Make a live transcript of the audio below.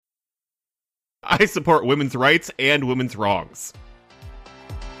I support women's rights and women's wrongs.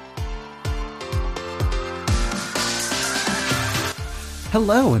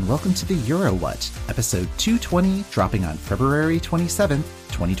 Hello and welcome to the Euro What, episode 220, dropping on February 27th,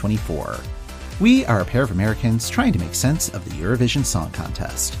 2024. We are a pair of Americans trying to make sense of the Eurovision Song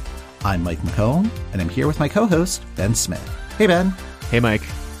Contest. I'm Mike McComb, and I'm here with my co-host, Ben Smith. Hey, Ben. Hey, Mike.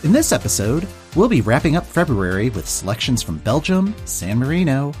 In this episode, we'll be wrapping up February with selections from Belgium, San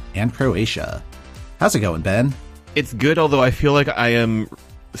Marino, and Croatia. How's it going, Ben? It's good, although I feel like I am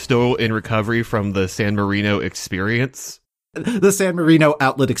still in recovery from the San Marino experience. The San Marino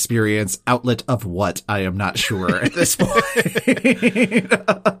outlet experience. Outlet of what? I am not sure at this point.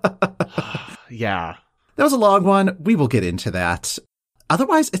 Yeah. That was a long one. We will get into that.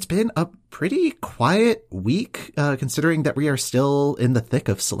 Otherwise, it's been a pretty quiet week, considering that we are still in the thick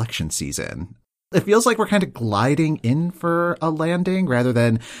of selection season. It feels like we're kind of gliding in for a landing rather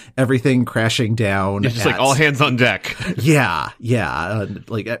than everything crashing down. It's just like all hands on deck. Yeah.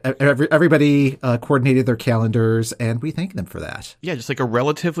 Like everybody coordinated their calendars, and we thank them for that. Yeah, just like a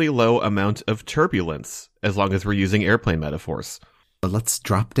relatively low amount of turbulence, as long as we're using airplane metaphors. Let's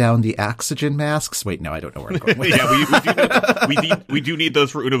drop down the oxygen masks. Wait, no, I don't know where I'm going with that. Yeah, we do need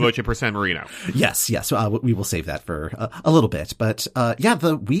those for Una Voce per San Marino. Yes. We will save that for a little bit. But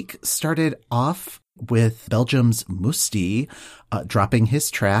the week started off with Belgium's Musti dropping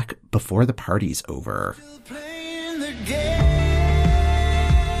his track Before the Party's Over.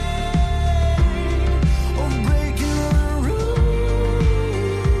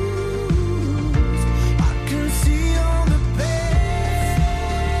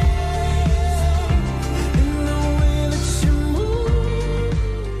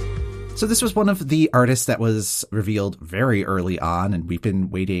 So this was one of the artists that was revealed very early on, and we've been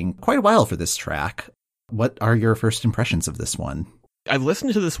waiting quite a while for this track. What are your first impressions of this one? I've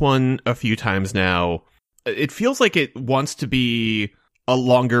listened to this one a few times now. It feels like it wants to be a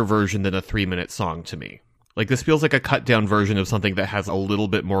longer version than a 3-minute song to me. Like, this feels like a cut down version of something that has a little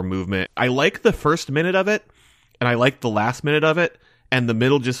bit more movement. I like the first minute of it, and I like the last minute of it, and the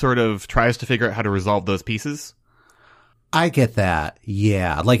middle just sort of tries to figure out how to resolve those pieces. I get that.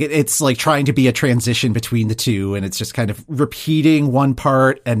 Yeah. Like it's like trying to be a transition between the two, and it's just kind of repeating one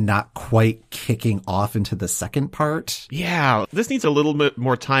part and not quite kicking off into the second part. Yeah. This needs a little bit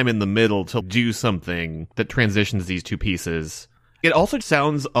more time in the middle to do something that transitions these two pieces. It also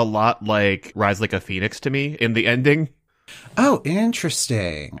sounds a lot like Rise Like a Phoenix to me in the ending. Oh,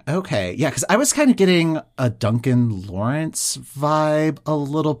 interesting. Okay. Yeah, because I was kind of getting a Duncan Lawrence vibe a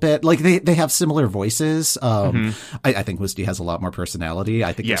little bit. Like they have similar voices. I think Musti has a lot more personality.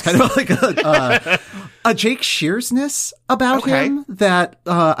 I think yes. There's kind of like a Jake Shearsness about him that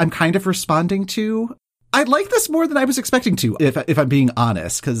I'm kind of responding to. I like this more than I was expecting to, if I'm being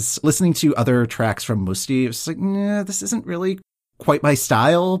honest, because listening to other tracks from Musti, it was like, nah, this isn't really quite my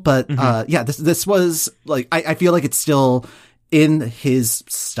style, but this was like I feel like it's still in his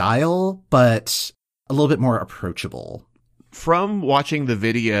style, but a little bit more approachable. From watching the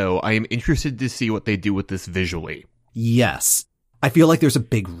video, I am interested to see what they do with this visually. Yes. I feel like there's a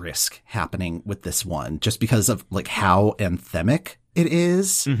big risk happening with this one just because of like how anthemic it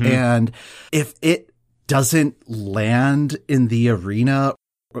is. And if it doesn't land in the arena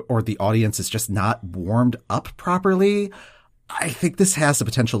or the audience is just not warmed up properly, I think this has the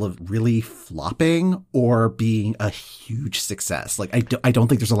potential of really flopping or being a huge success. Like, I don't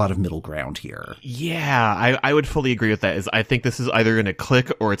think there's a lot of middle ground here. Yeah, I would fully agree with that. I think this is either going to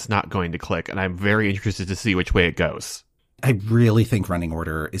click or it's not going to click, and I'm very interested to see which way it goes. I really think running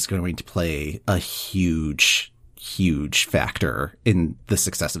order is going to play a huge factor in the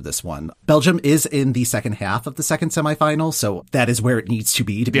success of this one. Belgium is in the second half of the second semifinal, so that is where it needs to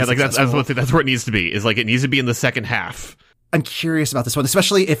be like successful. that's where it needs to be. Is like it needs to be in the second half. I'm curious about this one,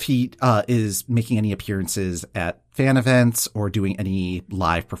 especially if he is making any appearances at fan events or doing any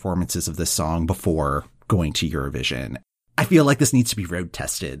live performances of this song before going to Eurovision. I feel like this needs to be road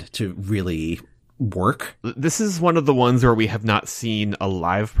tested to really work. This is one of the ones where we have not seen a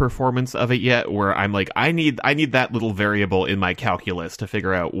live performance of it yet, where I'm like, I need that little variable in my calculus to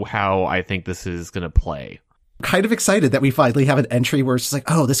figure out how I think this is going to play. Kind of excited that we finally have an entry where it's just like,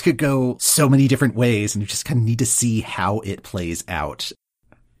 oh, this could go so many different ways, and you just kind of need to see how it plays out.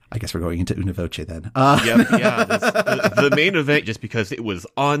 I guess we're going into Una Voce then. The main event, just because it was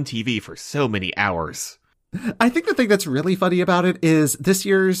on TV for so many hours. I think the thing that's really funny about it is this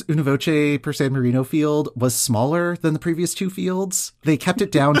year's Una Voce per San Marino field was smaller than the previous two fields. They kept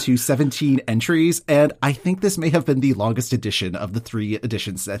it down to 17 entries, and I think this may have been the longest edition of the 3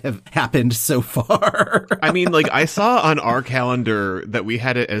 editions that have happened so far. I mean, like, I saw on our calendar that we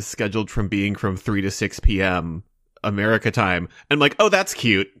had it as scheduled from 3 to 6 p.m. America time. And I'm like, oh, that's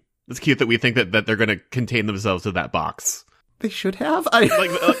cute. It's cute that we think that they're going to contain themselves to that box. They should have.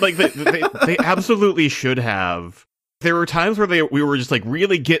 They absolutely should have. There were times where we were just like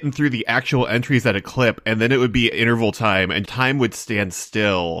really getting through the actual entries at a clip, and then it would be interval time, and time would stand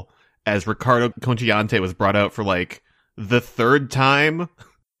still as Ricardo Conchiante was brought out for like the 3rd time.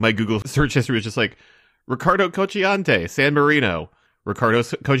 My Google search history was just like, Ricardo Conchiante, San Marino. Ricardo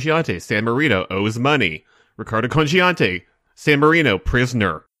Conchiante, San Marino, owes money. Ricardo Conchiante, San Marino,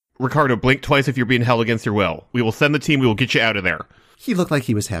 prisoner. Ricardo, blink twice if you're being held against your will. We will send the team. We will get you out of there. He looked like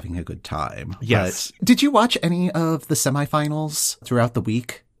he was having a good time. Yes. But did you watch any of the semifinals throughout the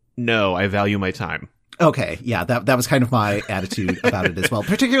week? No, I value my time. Okay. Yeah, that was kind of my attitude about it as well.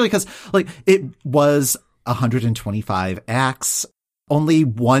 Particularly because, like, it was 125 acts. Only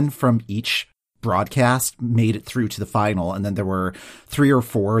one from each broadcast made it through to the final, and then there were 3 or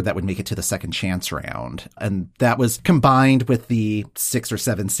 4 that would make it to the second chance round, and that was combined with the 6 or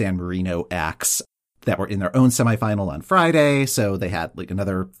 7 San Marino acts that were in their own semifinal on Friday, so they had like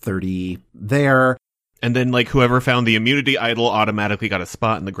another 30 there. And then like whoever found the immunity idol automatically got a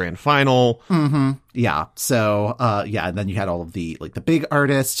spot in the grand final. Mm-hmm. Yeah. So, and then you had all of the like the big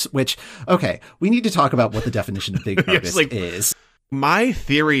artists, which, okay, we need to talk about what the definition of big artist is. My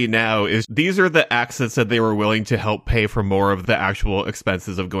theory now is these are the acts that said they were willing to help pay for more of the actual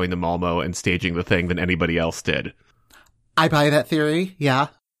expenses of going to Malmo and staging the thing than anybody else did. I buy that theory, yeah.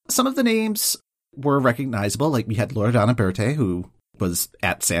 Some of the names were recognizable, like we had Loredana Berthe, who was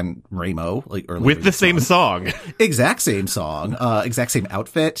at San Remo like earlier with the same song. Exact same song, exact same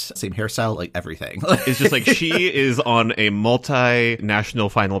outfit, same hairstyle, like everything. It's just like she is on a multinational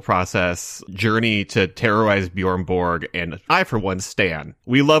final process journey to terrorize Bjorn Borg, and I for one stan.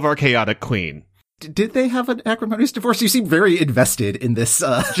 We love our chaotic queen. Did they have an acrimonious divorce? You seem very invested in this.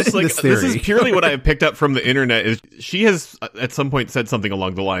 Just like, this is purely what I have picked up from the internet. Is she has at some point said something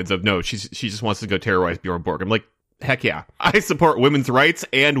along the lines of, "No, she just wants to go terrorize Bjorn Borg." I'm like, heck yeah. I support women's rights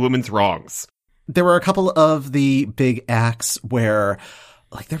and women's wrongs. There were a couple of the big acts where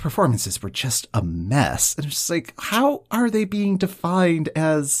like their performances were just a mess. And it's just like, how are they being defined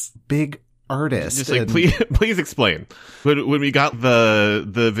as big artists? Just like, please explain. When we got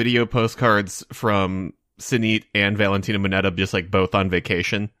the video postcards from Sunit and Valentina Moneta just like both on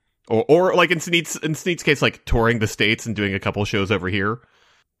vacation, or like in Sunit's case, like touring the States and doing a couple shows over here.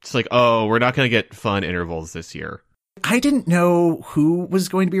 It's like, oh, we're not going to get fun intervals this year. I didn't know who was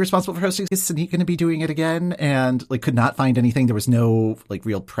going to be responsible for hosting. Is Sunit going to be doing it again? And like could not find anything. There was no like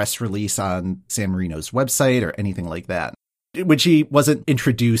real press release on San Marino's website or anything like that. When she wasn't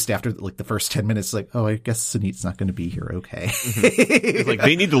introduced after like the first 10 minutes, like, oh, I guess Sunit's not going to be here. Okay. Mm-hmm. It's like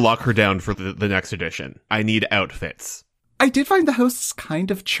they need to lock her down for the next edition. I need outfits. I did find the hosts kind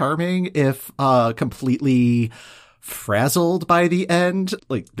of charming, if completely frazzled by the end.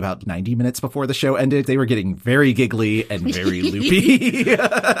 Like about 90 minutes before the show ended, they were getting very giggly and very loopy.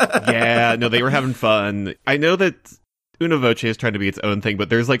 Yeah, no, they were having fun. I know that Una Voce is trying to be its own thing, but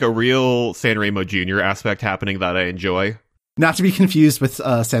there's like a real San Remo Jr. aspect happening that I enjoy. Not to be confused with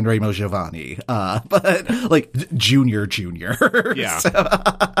San Remo Giovanni, but like Junior. Yeah,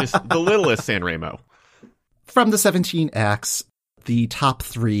 just the littlest San Remo. From the 17 acts, the top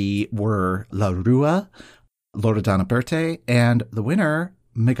 3 were La Rua, Loredana Berthe, and the winner,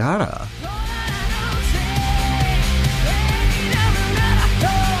 Megara.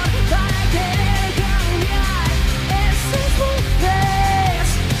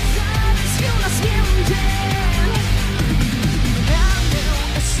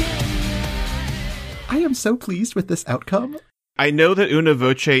 I am so pleased with this outcome. I know that Una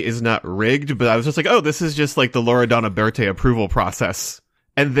Voce is not rigged, but I was just like, oh, this is just like the Loredana Berthe approval process.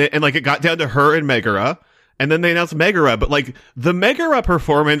 And like it got down to her and Megara, and then they announced Megara, but like the Megara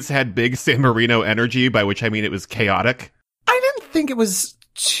performance had big San Marino energy, by which I mean it was chaotic. I didn't think it was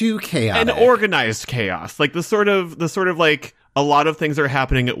too chaotic. And organized chaos. Like the sort of like a lot of things are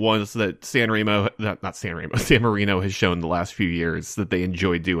happening at once that San Marino has shown the last few years that they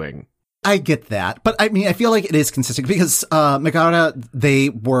enjoy doing. I get that, but I mean, I feel like it is consistent because Megara, they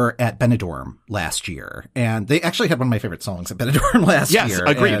were at Benidorm last year, and they actually had one of my favorite songs at Benidorm last year. Yes,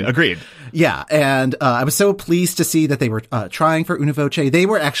 agreed. Yeah, and I was so pleased to see that they were trying for Una Voce. They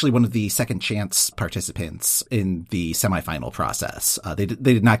were actually one of the second chance participants in the semifinal process. They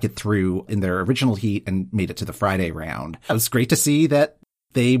did not get through in their original heat and made it to the Friday round. It was great to see that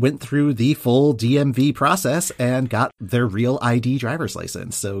they went through the full DMV process and got their real ID driver's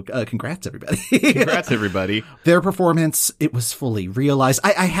license. So congrats, everybody. Congrats, everybody. Their performance, it was fully realized.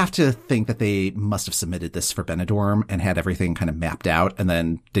 I have to think that they must have submitted this for Benidorm and had everything kind of mapped out and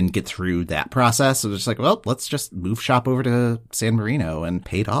then didn't get through that process. So they're just like, well, let's just move shop over to San Marino, and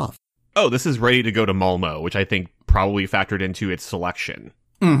paid off. Oh, this is ready to go to Malmo, which I think probably factored into its selection.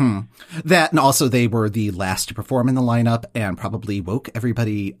 Mm-hmm. That, and also they were the last to perform in the lineup and probably woke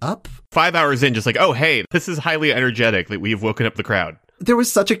everybody up. 5 hours in, just like, oh, hey, this is highly energetic that we've woken up the crowd. There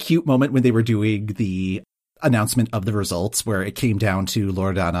was such a cute moment when they were doing the announcement of the results where it came down to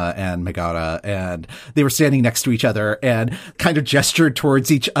Loredana and Megara, and they were standing next to each other and kind of gestured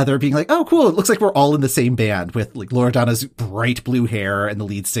towards each other, being like, oh, cool, it looks like we're all in the same band, with like Loredana's bright blue hair and the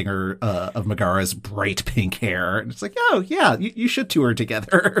lead singer of Megara's bright pink hair. And it's like, oh, yeah, you should tour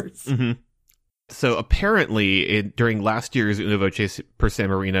together. Mm-hmm. So apparently, during last year's Una Voce per San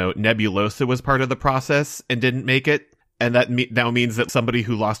Marino, Nebulosa was part of the process and didn't make it. And that now means that somebody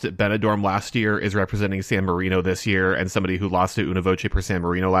who lost at Benidorm last year is representing San Marino this year, and somebody who lost at Una Voce per San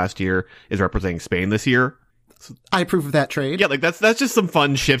Marino last year is representing Spain this year. I approve of that trade. Yeah, like that's just some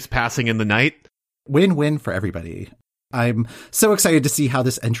fun ships passing in the night. Win-win for everybody. I'm so excited to see how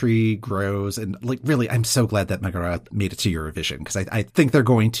this entry grows. And like, really, I'm so glad that Megara made it to Eurovision, because I think they're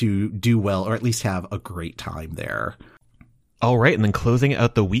going to do well, or at least have a great time there. All right, and then closing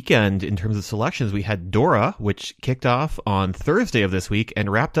out the weekend in terms of selections, we had Dora, which kicked off on Thursday of this week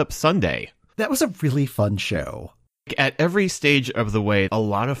and wrapped up Sunday. That was a really fun show. At every stage of the way, a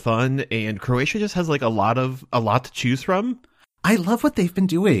lot of fun, and Croatia just has like a lot to choose from. I love what they've been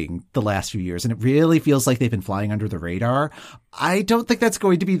doing the last few years, and it really feels like they've been flying under the radar. I don't think that's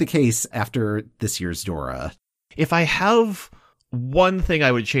going to be the case after this year's Dora. If I have one thing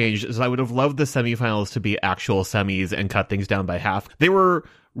I would change, is I would have loved the semifinals to be actual semis and cut things down by half. They were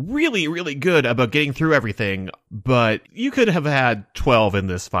really, really good about getting through everything, but you could have had 12 in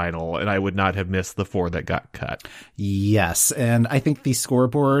this final, and I would not have missed the 4 that got cut. Yes, and I think the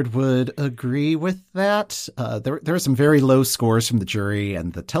scoreboard would agree with that. There were some very low scores from the jury,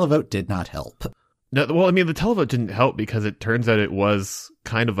 and the televote did not help. No, well, I mean, the televote didn't help because it turns out it was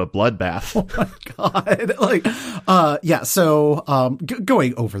kind of a bloodbath. Oh my God. So,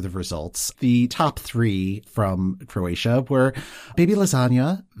 going over the results, the top 3 from Croatia were Baby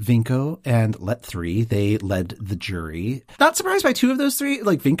Lasagna, Vinko, and Let 3. They led the jury. Not surprised by 2 of those 3.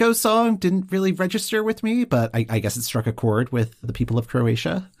 Like, Vinko's song didn't really register with me, but I guess it struck a chord with the people of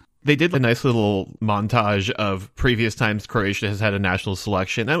Croatia. They did a nice little montage of previous times Croatia has had a national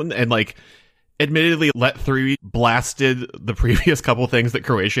selection, and like, admittedly, Let 3 blasted the previous couple things that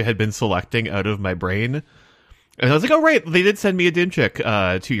Croatia had been selecting out of my brain. And I was like, oh, right, they did send me a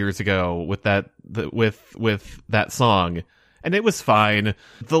Dimchik 2 years ago with that with that song. And it was fine.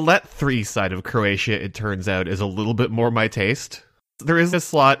 The Let 3 side of Croatia, it turns out, is a little bit more my taste. There is a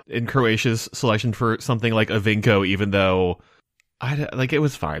slot in Croatia's selection for something like a Vinko, even though it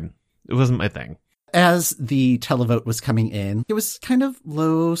was fine. It wasn't my thing. As the televote was coming in, it was kind of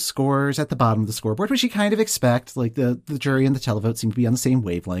low scores at the bottom of the scoreboard, which you kind of expect. Like the jury and the televote seemed to be on the same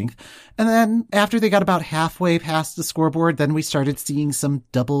wavelength. And then after they got about halfway past the scoreboard, then we started seeing some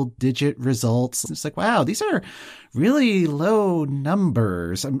double-digit results. It's like, wow, these are really low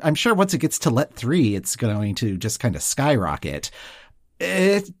numbers. I'm sure once it gets to Let 3, it's going to just kind of skyrocket.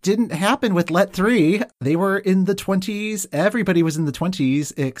 It didn't happen with Let 3. They were in the 20s. Everybody was in the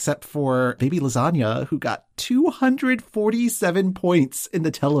 20s except for Baby Lasagna, who got 247 points in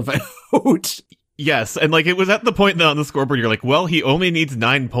the televote. Yes, and like it was at the point on the scoreboard, you're like, well, he only needs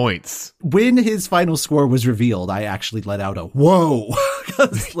 9 points. When his final score was revealed, I actually let out a whoa.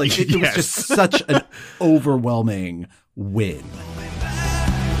 Like it was just such an overwhelming win.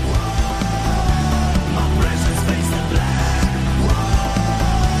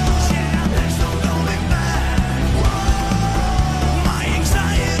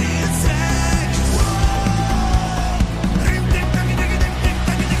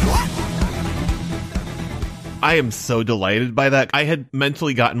 I am so delighted by that. I had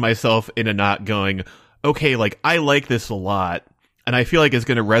mentally gotten myself in a knot going, okay, like, I like this a lot, and I feel like it's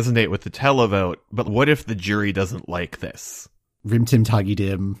going to resonate with the televote, but what if the jury doesn't like this? Rim Tim Toggy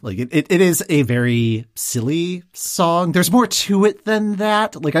Dim. Like it is a very silly song. There's more to it than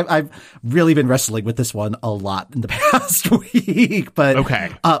that. Like I've really been wrestling with this one a lot in the past week, but okay.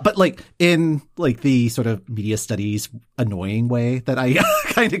 But like in like the sort of media studies annoying way that I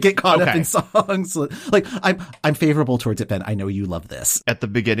kind of get caught up in songs. Like I'm favorable towards it, Ben. I know you love this. At the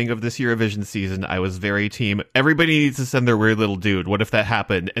beginning of this Eurovision season, I was very team, everybody needs to send their weird little dude. What if that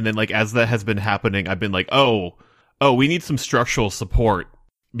happened? And then like as that has been happening, I've been like, oh, we need some structural support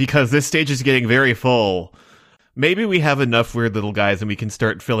because this stage is getting very full. Maybe we have enough weird little guys and we can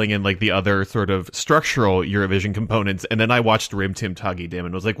start filling in like the other sort of structural Eurovision components. And then I watched Rim Tim Toggy Dim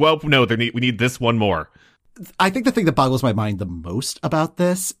and was like, well, no, we need this one more. I think the thing that boggles my mind the most about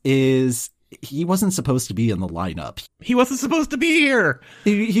this is he wasn't supposed to be in the lineup. He wasn't supposed to be here.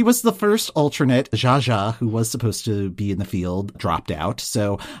 He was the first alternate. Jaja, who was supposed to be in the field, dropped out.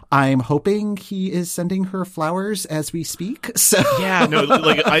 So I'm hoping he is sending her flowers as we speak. So yeah, no,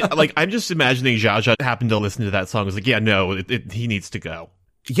 I'm just imagining Jaja happened to listen to that song. I was like, yeah, no, he needs to go.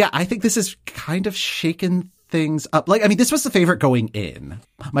 Yeah, I think this is kind of shaken things up. Like, I mean, this was the favorite going in.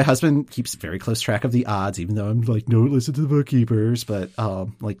 My husband keeps very close track of the odds, even though I'm like, no, listen to the bookkeepers. But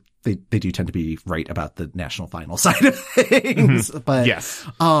like, they do tend to be right about the national final side of things. Mm-hmm. But yes.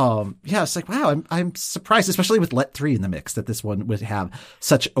 Yeah, it's like, wow, I'm surprised, especially with Let 3 in the mix, that this one would have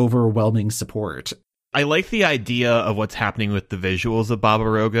such overwhelming support. I like the idea of what's happening with the visuals of Baba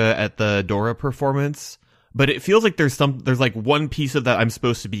Roga at the Dora performance, but it feels like there's like one piece of that I'm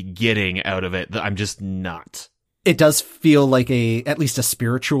supposed to be getting out of it that I'm just not. It does feel like at least a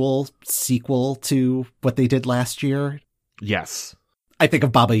spiritual sequel to what they did last year. Yes. I think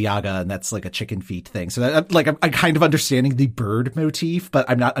of Baba Yaga, and that's like a chicken feet thing. So I'm kind of understanding the bird motif, but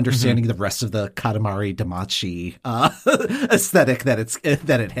I'm not understanding the rest of the Katamari Damacy aesthetic that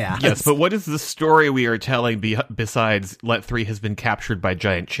it has. Yes, but what is the story we are telling besides Let 3 has been captured by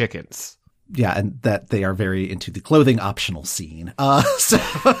giant chickens? Yeah, and that they are very into the clothing optional scene.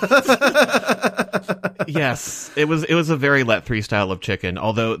 Yes, it was a very Let 3 style of chicken.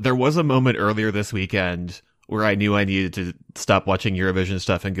 Although there was a moment earlier this weekend where I knew I needed to stop watching Eurovision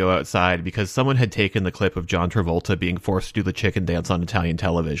stuff and go outside because someone had taken the clip of John Travolta being forced to do the chicken dance on Italian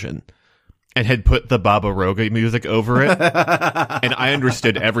television and had put the Baba Roga music over it. And I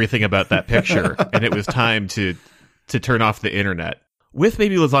understood everything about that picture, and it was time to turn off the internet. With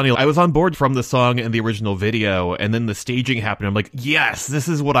Baby Lasagna, I was on board from the song and the original video, and then the staging happened. I'm like, yes, this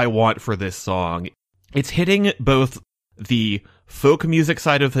is what I want for this song. It's hitting both the folk music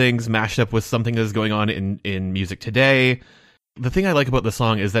side of things mashed up with something that is going on in music today. The thing I like about the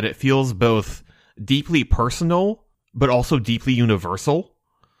song is that it feels both deeply personal, but also deeply universal.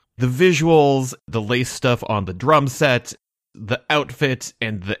 The visuals, the lace stuff on the drum set, the outfit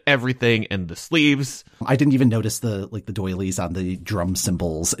and the everything and the sleeves. I didn't even notice the doilies on the drum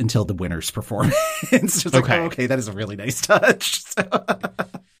cymbals until the winner's performance. Just like, okay, that is a really nice touch.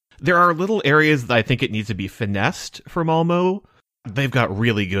 There are little areas that I think it needs to be finessed for Malmo. They've got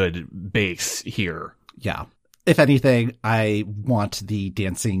really good bass here. Yeah. If anything, I want the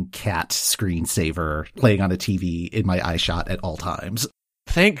dancing cat screensaver playing on a TV in my eye shot at all times.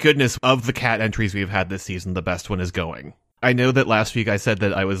 Thank goodness of the cat entries we've had this season, the best one is going. I know that last week I said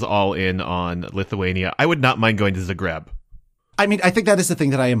that I was all in on Lithuania. I would not mind going to Zagreb. I mean, I think that is the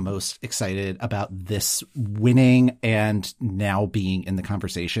thing that I am most excited about this winning and now being in the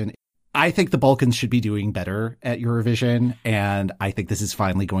conversation. I think the Balkans should be doing better at Eurovision, and I think this is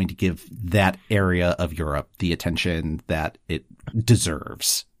finally going to give that area of Europe the attention that it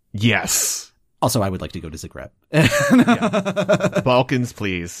deserves. Yes. Also, I would like to go to Zagreb. Yeah. Balkans,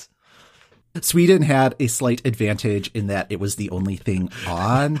 please. Sweden had a slight advantage in that it was the only thing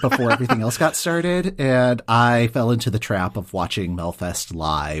on before everything else got started, and I fell into the trap of watching Melfest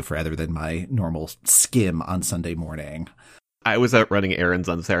live rather than my normal skim on Sunday morning. I was out running errands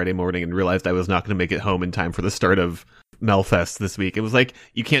on Saturday morning and realized I was not going to make it home in time for the start of Melfest this week. It was like,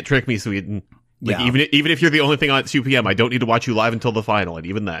 you can't trick me, Sweden. Like, yeah. Even if you're the only thing on at 2 p.m., I don't need to watch you live until the final, and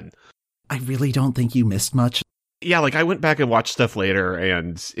even then. I really don't think you missed much. Yeah, like I went back and watched stuff later,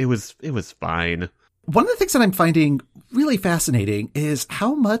 and it was fine. One of the things that I'm finding really fascinating is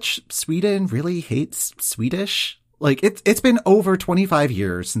how much Sweden really hates Swedish. Like, it's been over 25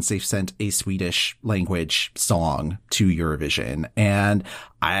 years since they've sent a Swedish language song to Eurovision, and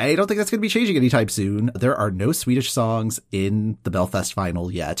I don't think that's going to be changing anytime soon. There are no Swedish songs in the Belfast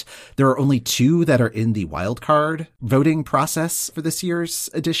final yet. There are only 2 that are in the wildcard voting process for this year's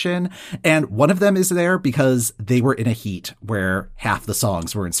edition, and one of them is there because they were in a heat where half the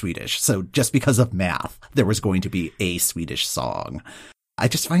songs were in Swedish. So just because of math, there was going to be a Swedish song. I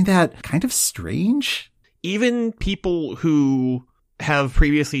just find that kind of strange. even people who have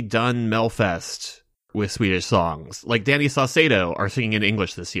previously done Melfest with Swedish songs, like Danny Saucedo, are singing in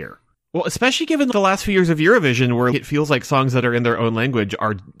English this year. Well, especially given the last few years of Eurovision, where it feels like songs that are in their own language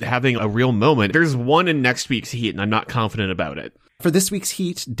are having a real moment. There's one in next week's Heat, and I'm not confident about it. For this week's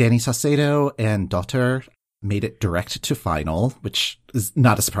Heat, Danny Saucedo and Dotter made it direct to final, which is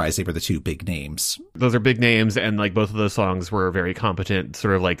not a surprise. They were the two big names. Those are big names, and like both of those songs were very competent,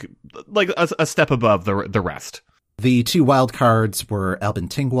 sort of like a step above the rest. The two wild cards were Albin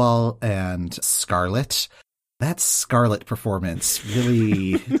Tingwall and Scarlett. That Scarlett performance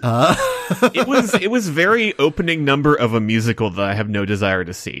really it was very opening number of a musical that I have no desire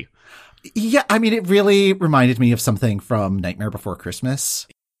to see. Yeah, I mean, it really reminded me of something from Nightmare Before Christmas.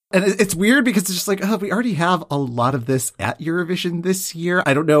 And it's weird because it's just like, oh, we already have a lot of this at Eurovision this year.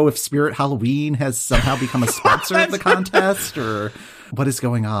 I don't know if Spirit Halloween has somehow become a sponsor of the contest or what is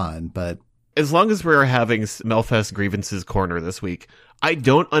going on, but as long as we're having Melfest Grievances Corner this week, I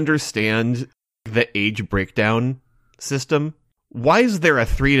don't understand the age breakdown system. Why is there a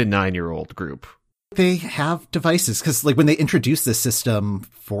 3 to 9-year-old group? They have devices because, like, when they introduced this system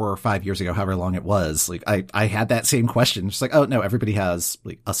 4 or 5 years ago, however long it was, like, I had that same question. It's like, oh no, everybody has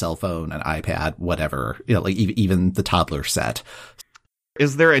like a cell phone, an iPad, whatever. You know, like even the toddler set.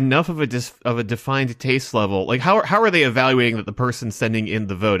 Is there enough of a defined taste level? Like, how are they evaluating that the person sending in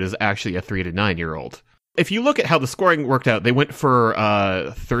the vote is actually a 3 to 9-year-old? If you look at how the scoring worked out, they went for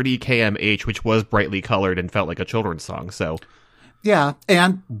 30 kmh, which was brightly colored and felt like a children's song. So. Yeah,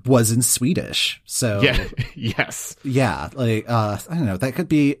 and was in Swedish. So yeah, yes. Yeah, like I don't know, that could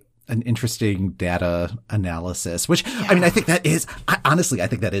be an interesting data analysis, which I mean, I think that is honestly, I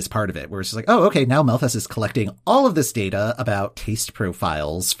think that is part of it, where it's just like, oh, okay, now Melfest is collecting all of this data about taste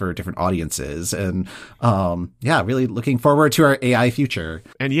profiles for different audiences, and yeah, really looking forward to our AI future.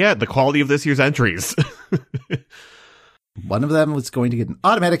 And yeah, the quality of this year's entries. One of them was going to get an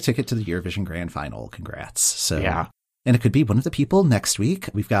automatic ticket to the Eurovision Grand Final. Congrats. So yeah. And it could be one of the people next week.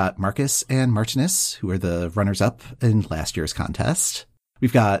 We've got Marcus and Martinez, who are the runners-up in last year's contest.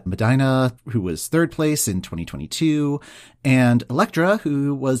 We've got Medina, who was third place in 2022, and Electra,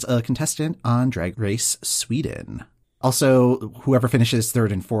 who was a contestant on Drag Race Sweden. Also, whoever finishes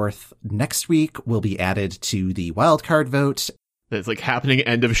third and fourth next week will be added to the wildcard vote. It's like happening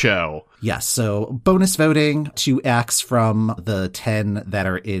end of show. Yes, so bonus voting, 2 acts from the 10 that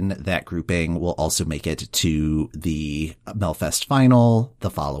are in that grouping will also make it to the Melfest final the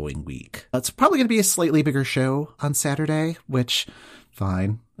following week. It's probably going to be a slightly bigger show on Saturday, which,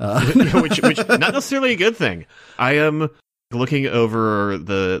 fine. which not necessarily a good thing. I am looking over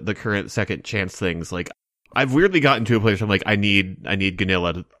the current second chance things. Like, I've weirdly gotten to a place where I'm like, I need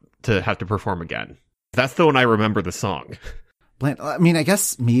Gunilla to have to perform again. That's the one I remember the song. I mean, I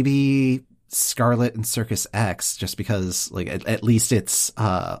guess maybe Scarlet and Circus X, just because, like, at least it's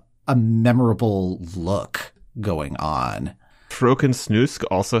a memorable look going on. Fröken Snusk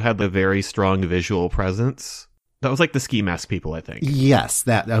also had a very strong visual presence. That was like the ski mask people, I think. Yes,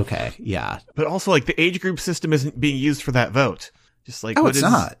 okay, yeah. But also, like, the age group system isn't being used for that vote. Just like, it's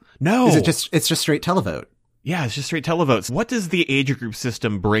not. No. It's just straight televote. Yeah, it's just straight televotes. What does the age group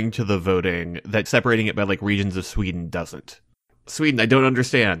system bring to the voting that separating it by, like, regions of Sweden doesn't? Sweden, I don't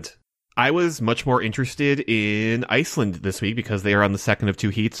understand. I was much more interested in Iceland this week because they are on the second of 2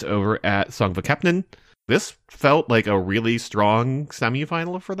 heats over at Songvakeppnin. This felt like a really strong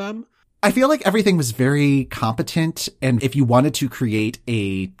semifinal for them. I feel like everything was very competent, and if you wanted to create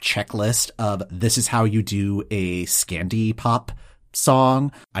a checklist of this is how you do a Scandi pop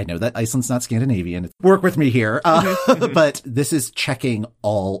song, I know that Iceland's not Scandinavian. Work with me here. But this is checking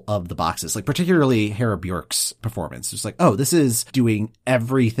all of the boxes, like particularly Hera Björk's performance. It's like, oh, this is doing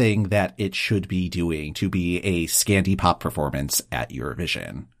everything that it should be doing to be a Scandi pop performance at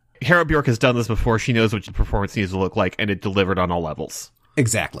Eurovision. Hera Björk has done this before. She knows what the performance needs to look like, and it delivered on all levels.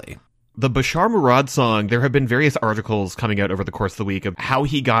 Exactly. The Bashar Murad song, there have been various articles coming out over the course of the week of how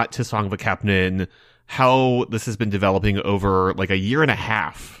he got to Songvakeppnin, how this has been developing over like a year and a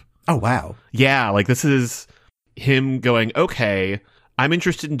half. Oh, wow. Yeah, like this is him going, okay, I'm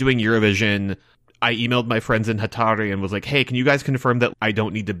interested in doing Eurovision. I emailed my friends in Hatari and was like, hey, can you guys confirm that I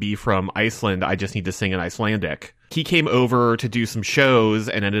don't need to be from Iceland? I just need to sing in Icelandic. He came over to do some shows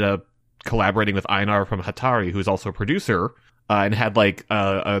and ended up collaborating with Einar from Hatari, who's also a producer, and had like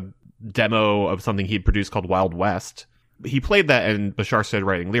a demo of something he'd produced called Wild West. He played that and Bashar started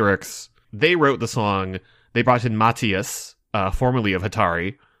writing lyrics. They wrote the song. They brought in Matthias, formerly of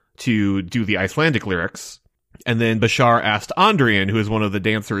Hatari, to do the Icelandic lyrics. And then Bashar asked Andrian, who is one of the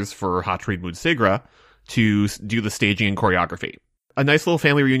dancers for Hatrid Mudsigra, to do the staging and choreography. a nice little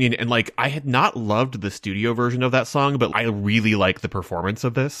family reunion. And like, I had not loved the studio version of that song, but I really like the performance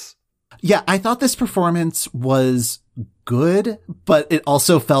of this. Yeah, I thought this performance was good, but it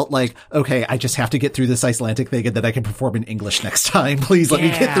also felt like, okay, I just have to get through this Icelandic thing and then I can perform in English next time. Please let me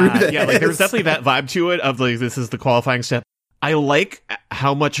get through this. Yeah, like there's definitely that vibe to it of like, this is the qualifying step. I like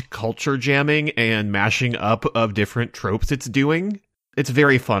how much culture jamming and mashing up of different tropes it's doing. It's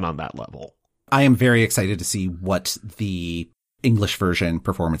very fun on that level. I am very excited to see what the English version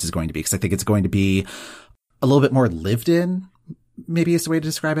performance is going to be, because I think it's going to be a little bit more lived in, maybe is the way to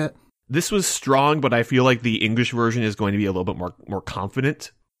describe it. This was strong, but I feel like the English version is going to be a little bit more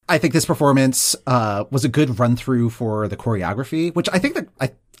confident. I think this performance was a good run through for the choreography, which I think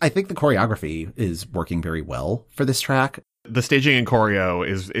I think the choreography is working very well for this track. The staging and choreo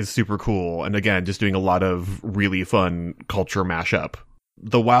is super cool, and again, just doing a lot of really fun culture mashup.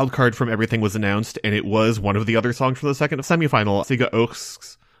 The wild card from everything was announced, and it was one of the other songs from the second semifinal, Siga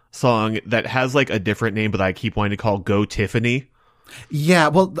Oak's song that has like a different name, but I keep wanting to call Go Tiffany. Yeah,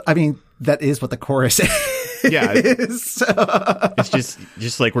 well, I mean, that is what the chorus is. Yeah. It's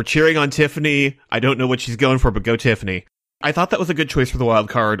just like, we're cheering on Tiffany. I don't know what she's going for, but go Tiffany. I thought that was a good choice for the wild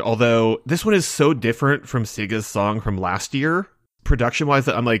card, although this one is so different from Siga's song from last year, production-wise,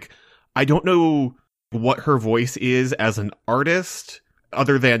 that I'm like, I don't know what her voice is as an artist,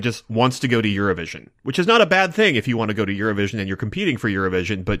 other than just wants to go to Eurovision, which is not a bad thing if you want to go to Eurovision and you're competing for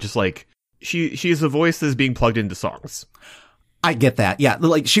Eurovision, but just like, she's a voice that's being plugged into songs. I get that. Yeah.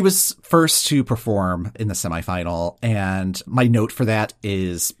 Like, she was first to perform in the semifinal, and my note for that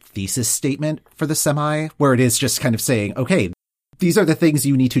is thesis statement for the semi, where it is just kind of saying, okay, these are the things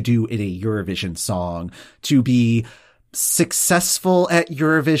you need to do in a Eurovision song to be successful at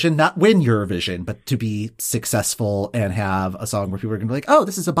Eurovision, not win Eurovision, but to be successful and have a song where people are going to be like, oh,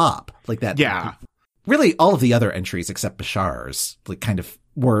 this is a bop, like that. Yeah. Really, all of the other entries except Bashar's, like, kind of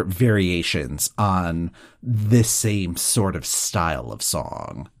were variations on this same sort of style of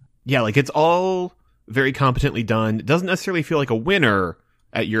song. Yeah, like, it's all very competently done. It doesn't necessarily feel like a winner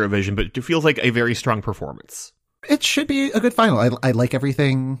at Eurovision, but it feels like a very strong performance. It should be a good final. I like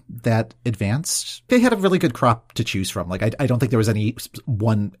everything that advanced. They had a really good crop to choose from. Like, I don't think there was any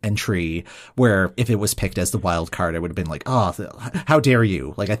one entry where if it was picked as the wild card, I would have been like, oh, how dare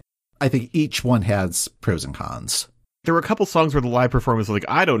you? Like, I think each one has pros and cons. There were a couple songs where the live performance was like,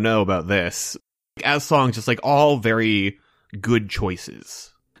 I don't know about this. As songs, just like all very good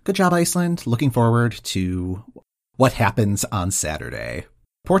choices. Good job, Iceland. Looking forward to what happens on Saturday.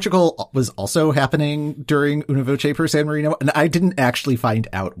 Portugal was also happening during Una Voce per San Marino, and I didn't actually find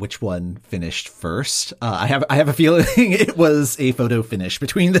out which one finished first. I have a feeling it was a photo finish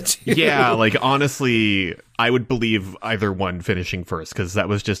between the two. Yeah, like, honestly, I would believe either one finishing first, because that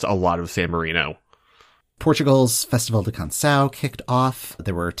was just a lot of San Marino. Portugal's Festival de Canção kicked off.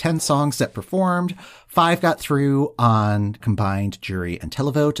 There were 10 songs that performed. 5 got through on combined jury and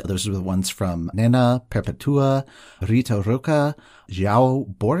televote. Those were the ones from Nena Perpetua, Rita Roca, João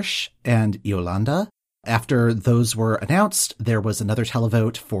Borges, and Yolanda. After those were announced, there was another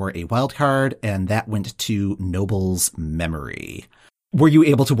televote for a wildcard, and that went to Noble's Memory. Were you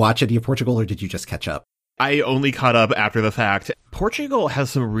able to watch any of Portugal, or did you just catch up? I only caught up after the fact. Portugal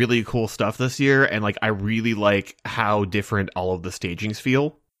has some really cool stuff this year, and like, I really like how different all of the stagings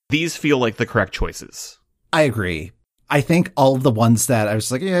feel. These feel like the correct choices. I agree. I think all of the ones that I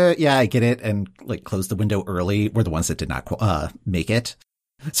was like, yeah, I get it, and like closed the window early were the ones that did not make it.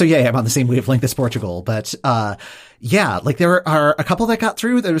 So yeah, I'm on the same wavelength as Portugal, but yeah, like there are a couple that got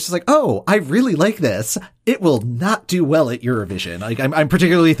through that was just like, oh, I really like this. It will not do well at Eurovision. Like, I'm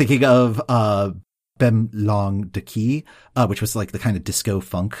particularly thinking of Bem Long de Key, which was like the kind of disco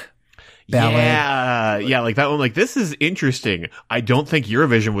funk ballad. Yeah, like that one. Like, this is interesting. I don't think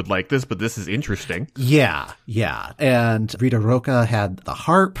Eurovision would like this, but this is interesting. Yeah. And Rita Roca had the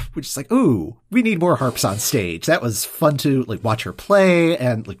harp, which is like, ooh, we need more harps on stage. That was fun to like watch her play,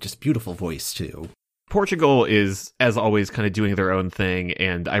 and like just beautiful voice too. Portugal is, as always, kind of doing their own thing,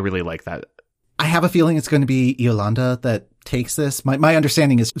 and I really like that. I have a feeling it's going to be Yolanda that takes this. My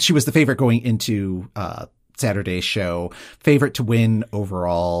understanding is she was the favorite going into Saturday's show, favorite to win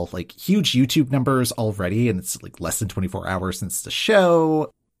overall, like huge YouTube numbers already, and it's like less than 24 hours since the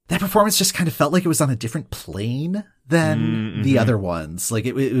show. That performance just kind of felt like it was on a different plane than the other ones. Like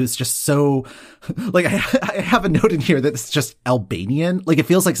it was just so, like I have a note in here that it's just Albanian. Like it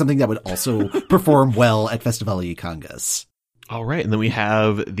feels like something that would also perform well at Festivali Congas. All right, and then we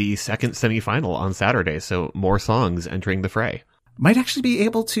have the second semifinal on Saturday, so more songs entering the fray. Might actually be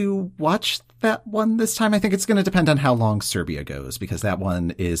able to watch that one this time. I think it's going to depend on how long Serbia goes, because that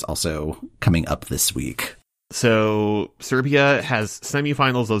one is also coming up this week. So Serbia has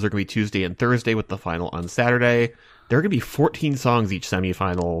semifinals. Those are going to be Tuesday and Thursday with the final on Saturday. There are going to be 14 songs each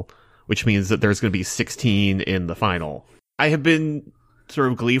semifinal, which means that there's going to be 16 in the final. I have been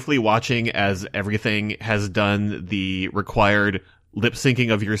sort of gleefully watching as everything has done the required lip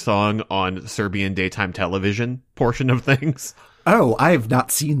syncing of your song on Serbian daytime television portion of things. Oh, I have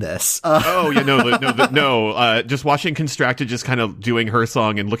not seen this. No. Just watching Constracted just kind of doing her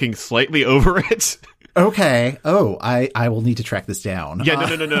song and looking slightly over it. Okay. Oh, I will need to track this down. Yeah,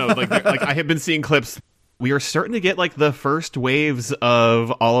 no. Like I have been seeing clips. We are starting to get like the first waves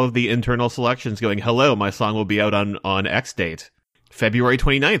of all of the internal selections going, hello, my song will be out on X date. February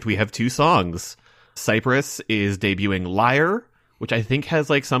 29th, we have 2 songs. Cyprus is debuting Liar, which I think has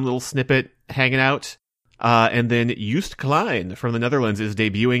like some little snippet hanging out. And then Joost Klein from the Netherlands is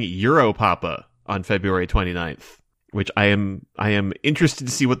debuting Europapa on February 29th, which I am interested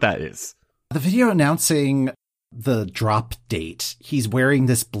to see what that is. The video announcing the drop date, he's wearing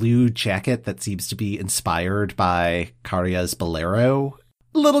this blue jacket that seems to be inspired by Karia's Bolero.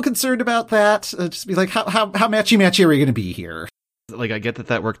 A little concerned about that. Just be like, how matchy are we going to be here? Like, I get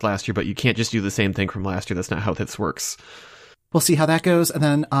that worked last year, but you can't just do the same thing from last year. That's not how this works. We'll see how that goes. And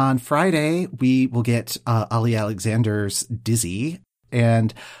then on Friday, we will get Ali Alexander's Dizzy,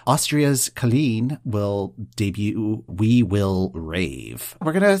 and Austria's Colleen will debut We Will Rave.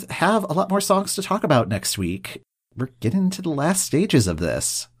 We're going to have a lot more songs to talk about next week. We're getting to the last stages of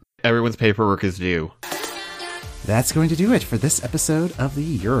this. Everyone's paperwork is due. That's going to do it for this episode of the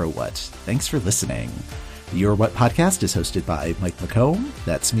Euro What. Thanks for listening. The Euro What podcast is hosted by Mike McComb,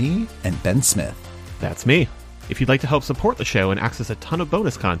 that's me, and Ben Smith. That's me. If you'd like to help support the show and access a ton of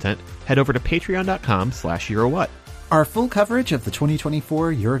bonus content, head over to patreon.com/EuroWhat. Our full coverage of the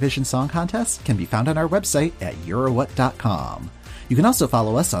 2024 Eurovision Song Contest can be found on our website at eurowhat.com. You can also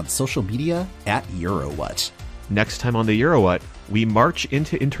follow us on social media at EuroWhat. Next time on the EuroWhat, we march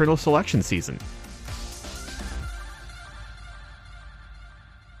into internal selection season.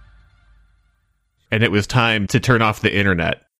 And it was time to turn off the internet.